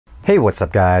Hey, what's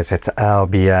up guys, it's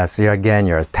LBS here again,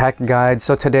 your tech guide.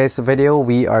 So today's video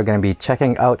we are going to be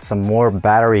checking out some more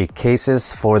battery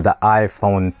cases for the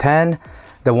iPhone X.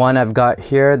 The one I've got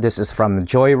here, this is from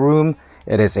Joy Room.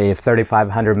 It is a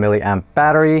 3500 milliamp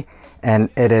battery and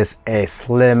it is a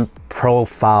slim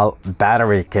profile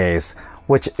battery case,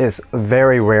 which is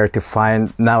very rare to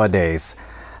find nowadays.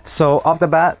 So off the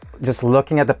bat, just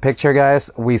looking at the picture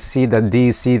guys, we see the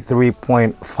DC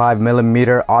 3.5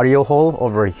 millimeter audio hole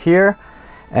over here,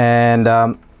 and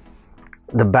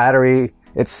the battery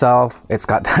itself, it's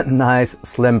got that nice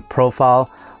slim profile,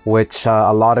 which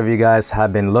a lot of you guys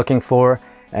have been looking for,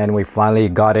 and we finally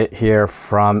got it here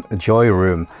from Joy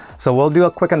Room. So we'll do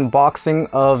a quick unboxing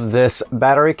of this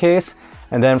battery case,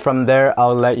 and then from there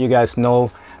I'll let you guys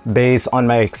know, based on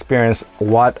my experience,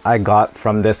 what I got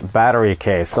from this battery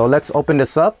case. So let's open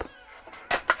this up.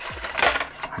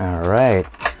 All right,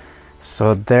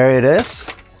 so there it is.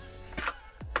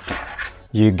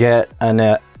 You get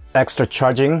an extra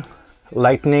charging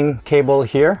lightning cable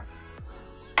here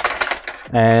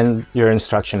and your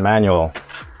instruction manual.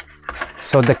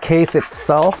 So the case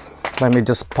itself, let me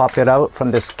just pop it out from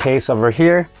this case over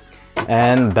here,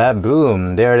 and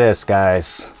ba-boom, there it is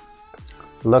guys.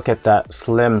 Look at that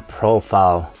slim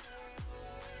profile.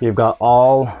 You've got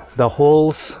all the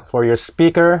holes for your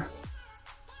speaker.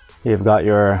 You've got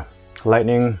your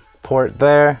lightning port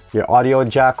there, your audio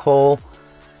jack hole,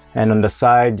 and on the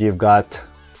side you've got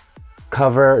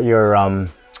cover, your I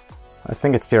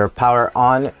think it's your power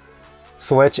on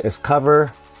switch is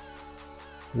cover.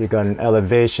 You got an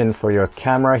elevation for your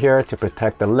camera here to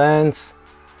protect the lens,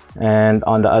 and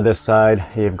on the other side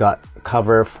you've got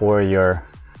cover for your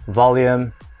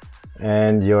volume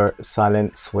and your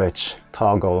silent switch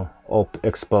toggle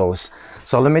exposed.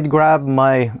 So let me grab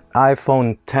my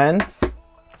iPhone X,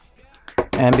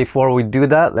 and before we do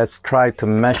that, let's try to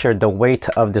measure the weight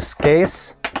of this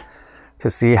case to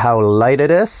see how light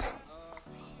it is.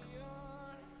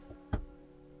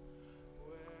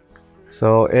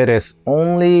 So it is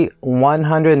only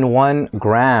 101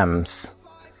 grams.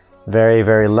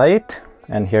 Very light.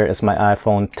 And here is my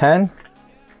iPhone X.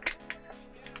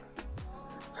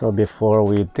 So before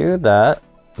we do that,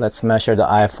 let's measure the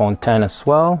iPhone X as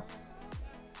well.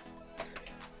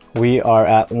 We are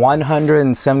at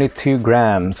 172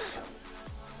 grams.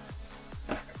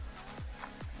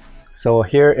 So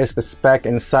here is the spec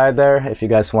inside there. If you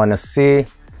guys want to see,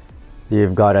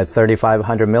 you've got a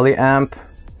 3500 milliamp.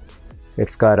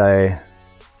 It's got a,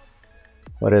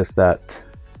 what is that?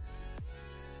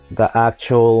 The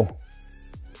actual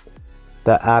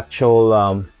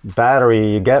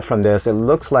battery you get from this, it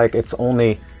looks like it's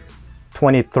only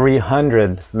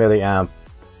 2300 milliamp.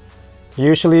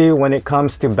 Usually when it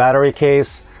comes to battery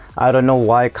case, I don't know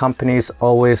why companies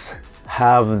always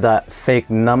have that fake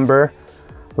number.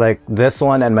 Like this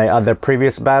one and my other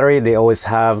previous battery, they always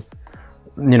have,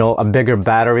 you know, a bigger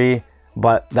battery,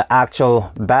 but the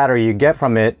actual battery you get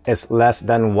from it is less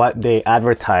than what they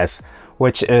advertise,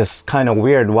 which is kind of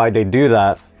weird why they do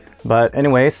that. But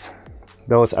anyways,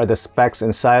 those are the specs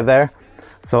inside there.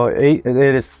 So it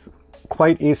is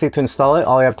quite easy to install it.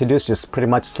 All you have to do is just pretty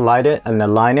much slide it and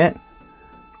align it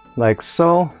like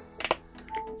so,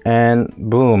 and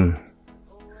boom.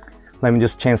 Let me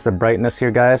just change the brightness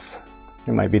here guys.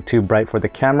 It might be too bright for the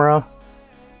camera.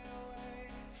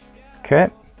 Okay,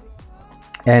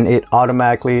 and it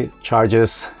automatically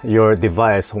charges your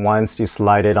device once you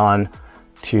slide it on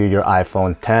to your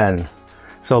iPhone X.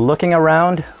 So looking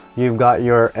around, you've got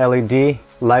your LED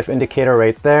light indicator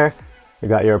right there. You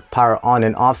got your power on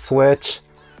and off switch.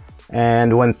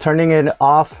 And when turning it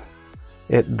off,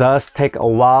 it does take a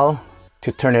while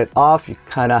to turn it off. You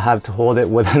kind of have to hold it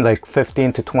within like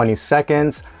 15 to 20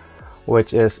 seconds,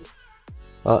 which is,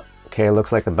 okay,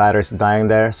 looks like the battery's dying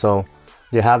there. So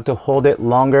you have to hold it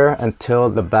longer until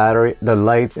the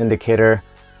light indicator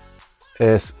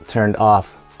is turned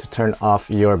off, to turn off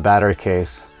your battery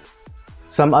case.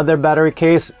 Some other battery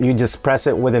case, you just press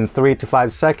it within 3 to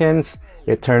 5 seconds,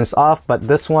 it turns off, but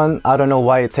this one, I don't know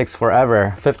why it takes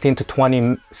forever, 15 to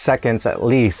 20 seconds at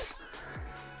least.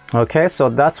 Okay, so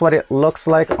that's what it looks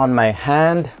like on my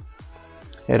hand.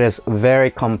 It is very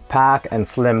compact and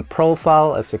slim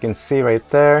profile, as you can see right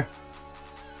there.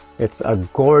 It's a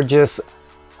gorgeous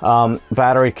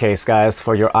battery case, guys,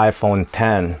 for your iPhone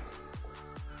X.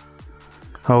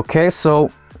 Okay, so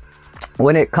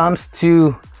when it comes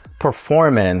to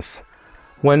performance,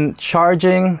 when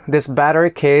charging this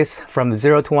battery case from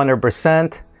 0 to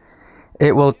 100%,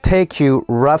 it will take you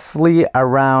roughly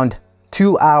around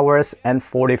 2 hours and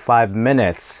 45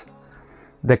 minutes.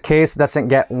 The case doesn't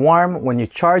get warm when you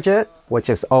charge it, which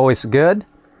is always good.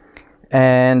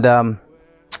 And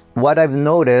what I've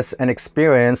noticed and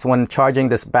experienced when charging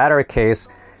this battery case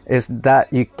is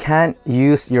that you can't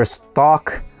use your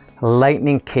stock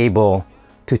lightning cable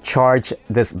to charge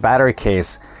this battery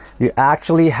case. You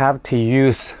actually have to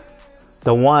use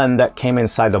the one that came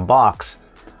inside the box,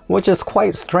 which is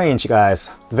quite strange, guys.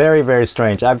 Very, very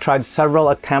strange. I've tried several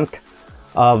attempts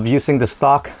of using the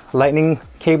stock lightning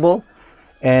cable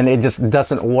and it just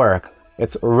doesn't work.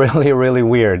 It's really, really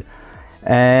weird.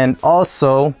 And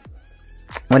also,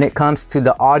 when it comes to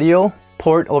the audio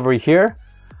port over here,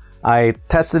 I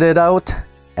tested it out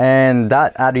and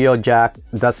that audio jack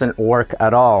doesn't work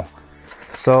at all.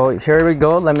 So here we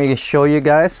go. Let me show you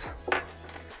guys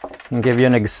and give you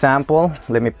an example.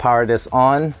 Let me power this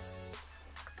on.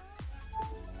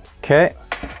 Okay,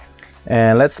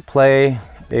 and let's play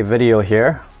a video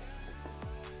here.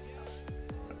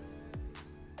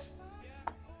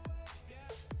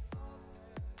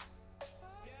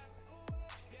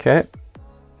 Okay,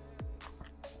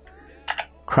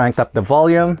 cranked up the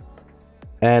volume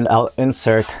and I'll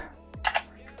insert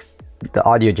the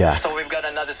audio jack. So we've got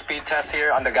another speed test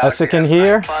here on the Galaxy.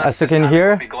 As you can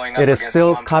hear, it is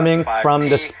still coming from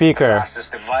the speaker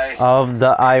of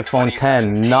the iPhone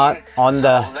 10, not on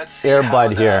the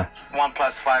earbud here.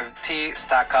 OnePlus 5T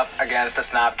stack up against the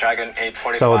Snapdragon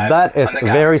 845. So that is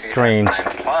very strange.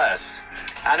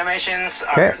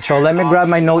 Okay, so let me grab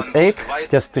my Note 8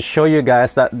 just to show you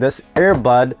guys that this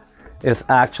earbud is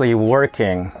actually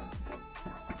working.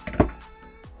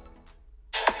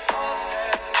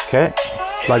 Okay,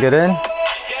 plug it in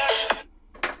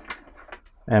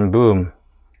and boom.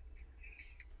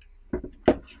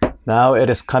 Now it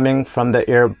is coming from the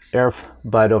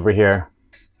earbud over here.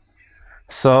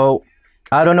 So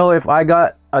I don't know if I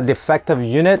got a defective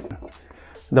unit,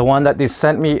 the one that they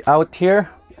sent me out here.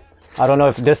 I don't know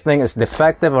if this thing is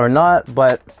defective or not,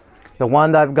 but the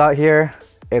one that I've got here,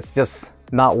 it's just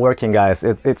not working, guys.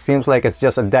 It seems like it's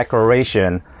just a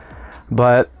decoration.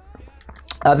 But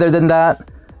other than that,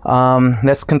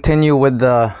 let's continue with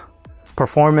the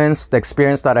performance, the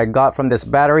experience that I got from this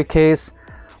battery case.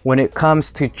 When it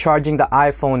comes to charging the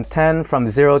iPhone 10 from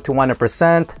 0 to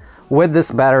 100% with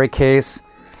this battery case,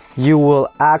 you will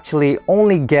actually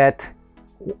only get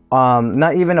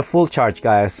not even a full charge,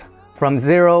 guys. From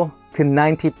 0 to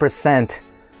 90%,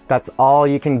 that's all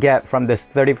you can get from this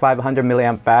 3500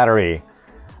 milliamp battery.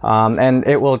 And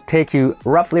it will take you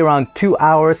roughly around 2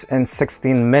 hours and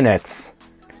 16 minutes.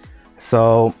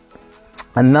 So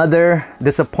another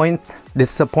disappointing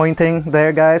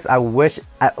there, guys. I wish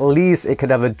at least it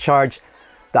could have charged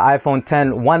the iPhone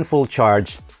 10 one full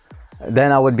charge.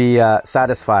 Then I would be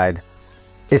satisfied.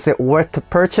 Is it worth to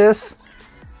purchase?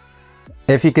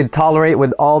 If you could tolerate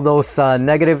with all those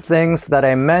negative things that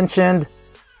I mentioned,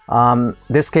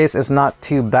 this case is not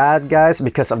too bad, guys,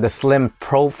 because of the slim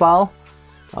profile.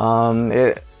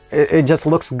 It just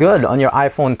looks good on your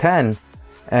iPhone 10.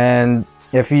 And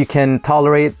if you can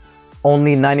tolerate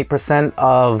only 90%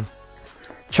 of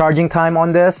charging time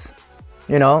on this,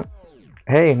 you know,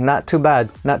 hey, not too bad.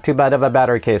 Not too bad of a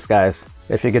battery case, guys.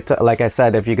 If you could, like I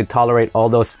said, if you could tolerate all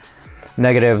those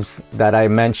negatives that I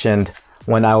mentioned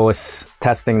when I was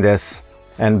testing this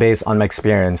and based on my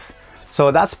experience.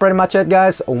 So that's pretty much it,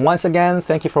 guys. Once again,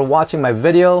 thank you for watching my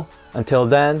video. Until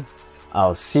then,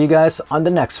 I'll see you guys on the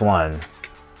next one.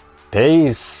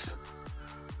 Peace.